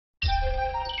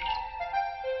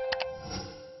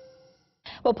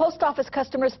Well, post office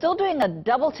customers still doing a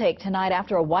double take tonight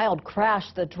after a wild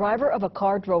crash. The driver of a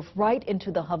car drove right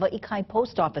into the Hawaii Kai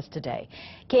post office today.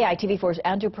 KITV4's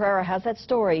Andrew Pereira has that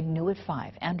story new at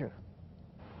 5. Andrew.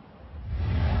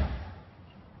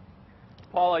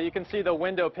 Paula, you can see the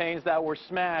window panes that were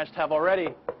smashed have already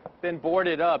been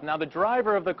boarded up. Now, the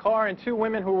driver of the car and two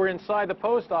women who were inside the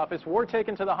post office were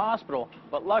taken to the hospital,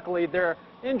 but luckily their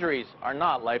injuries are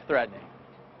not life-threatening.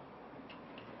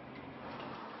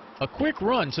 A quick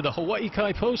run to the Hawaii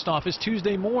Kai post office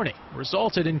Tuesday morning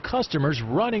resulted in customers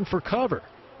running for cover.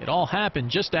 It all happened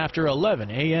just after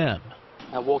 11 a.m.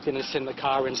 I walked in and sent the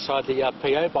car inside the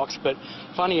PO box, but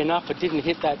funny enough, it didn't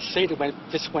hit that seat. It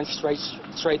just went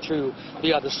straight through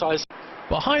the other side.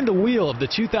 Behind the wheel of the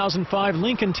 2005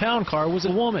 Lincoln Town car was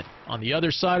a woman. On the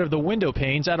other side of the window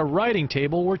panes at a writing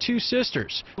table were two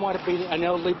sisters. Might have been an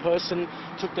elderly person,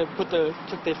 took their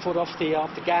foot off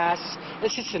the gas.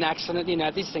 It's just an accident, you know.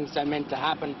 These things don't meant to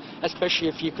happen, especially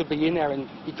if you could be in there and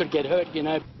you could get hurt, you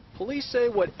know. Police say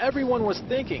what everyone was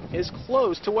thinking is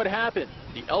close to what happened.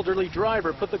 The elderly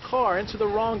driver put the car into the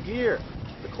wrong gear.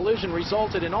 The collision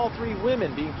resulted in all three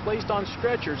women being placed on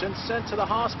stretchers and sent to the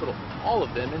hospital, all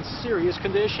of them in serious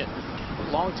condition.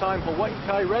 For longtime Hawaii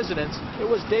Kai residents, it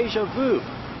was deja vu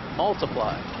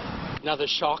multiplied. Another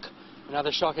shock,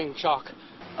 another shocking shock.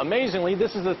 Amazingly,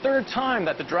 this is the third time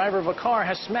that the driver of a car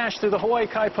has smashed through the Hawaii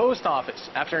Kai post office.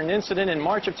 After an incident in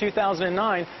March of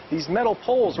 2009, these metal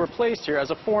poles were placed here as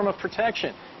a form of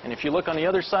protection. And if you look on the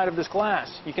other side of this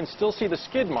glass, you can still see the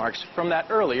skid marks from that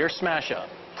earlier smash-up.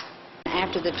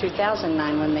 After the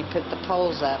 2009, when they put the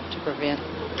poles up to prevent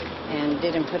and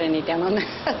didn't put any down on the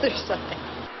other side.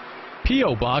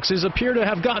 P.O. boxes appear to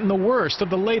have gotten the worst of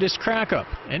the latest crack-up,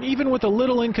 and even with a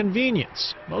little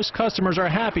inconvenience, most customers are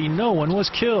happy no one was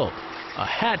killed. A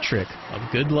hat trick of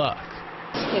good luck.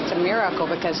 It's a miracle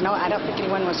because I don't think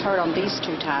anyone was hurt on these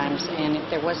two times, and if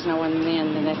there was no one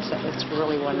then it's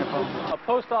really wonderful. A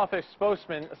post office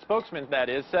spokesman that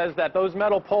is, says that those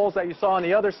metal poles that you saw on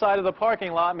the other side of the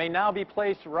parking lot may now be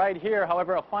placed right here.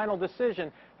 However, a final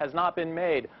decision has not been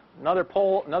made.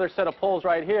 Another set of poles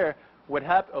right here would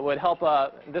help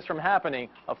this from happening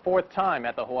a fourth time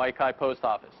at the Hawaii Kai post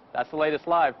office. That's the latest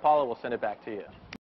live. Paula will send it back to you.